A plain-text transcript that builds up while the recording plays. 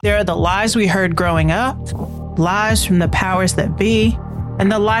There are the lies we heard growing up, lies from the powers that be,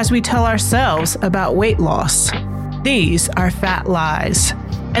 and the lies we tell ourselves about weight loss. These are fat lies,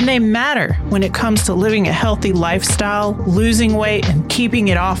 and they matter when it comes to living a healthy lifestyle, losing weight, and keeping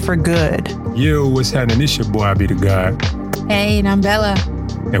it off for good. Yo, what's happening? It's your boy, I Be The God. Hey, and I'm Bella.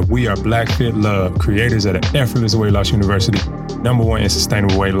 And we are Black Fit Love, creators of the Effortless Weight Loss University, #1 in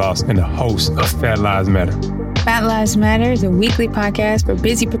sustainable weight loss, and the host of Fat Lives Matter. Fat Lives Matter is a weekly podcast for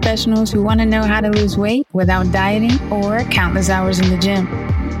busy professionals who want to know how to lose weight without dieting or countless hours in the gym.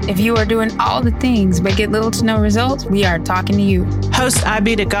 If you are doing all the things but get little to no results, we are talking to you. Host I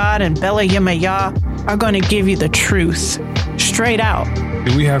Be The God and Bella Yemaya are going to give you the truth, straight out.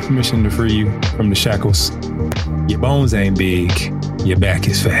 Do we have permission to free you from the shackles? Your bones ain't big, your back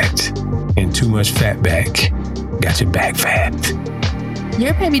is fat, and too much fat back got your back fat.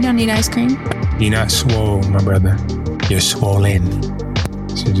 Your baby don't need ice cream. You're not swole, my brother. You're swollen.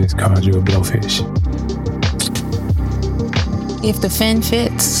 She just called you a blowfish. If the fin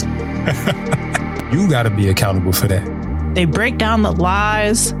fits. You gotta be accountable for that. They break down the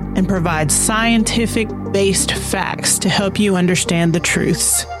lies and provide scientific-based facts to help you understand the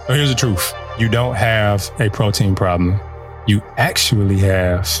truths. So here's the truth. You don't have a protein problem. You actually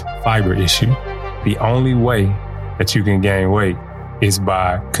have fiber issue. The only way that you can gain weight is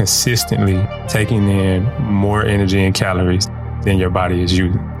by consistently taking in more energy and calories than your body is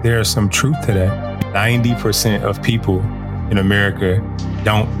using. There's some truth to that. 90% of people in America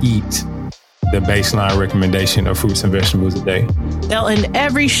don't eat the baseline recommendation of fruits and vegetables a day. They'll end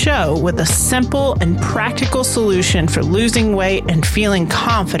every show with a simple and practical solution for losing weight and feeling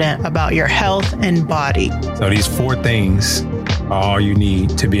confident about your health and body. So these 4 things are all you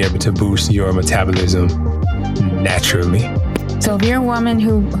need to be able to boost your metabolism naturally. So if you're a woman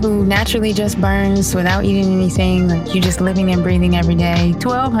who naturally just burns without eating anything, like you're just living and breathing every day,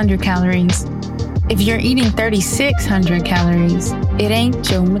 1,200 calories. If you're eating 3,600 calories, it ain't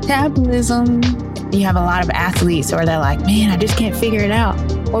your metabolism. You have a lot of athletes or they're like, man, I just can't figure it out.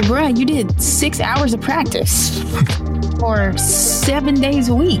 Well, bruh, you did 6 hours of practice for 7 days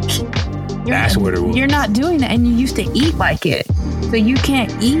a week. That's what it was. You're not doing that, and you used to eat like it. So you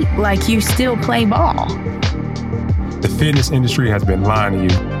can't eat like you still play ball. The fitness industry has been lying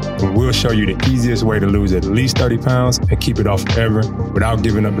to you, and we'll show you the easiest way to lose at least 30 pounds and keep it off forever without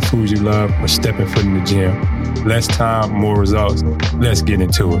giving up the foods you love or stepping foot in the gym. Less time, more results. Let's get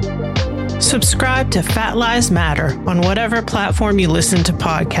into it. Subscribe to Fat Lives Matter on whatever platform you listen to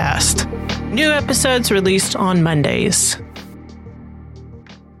podcasts. New episodes released on Mondays.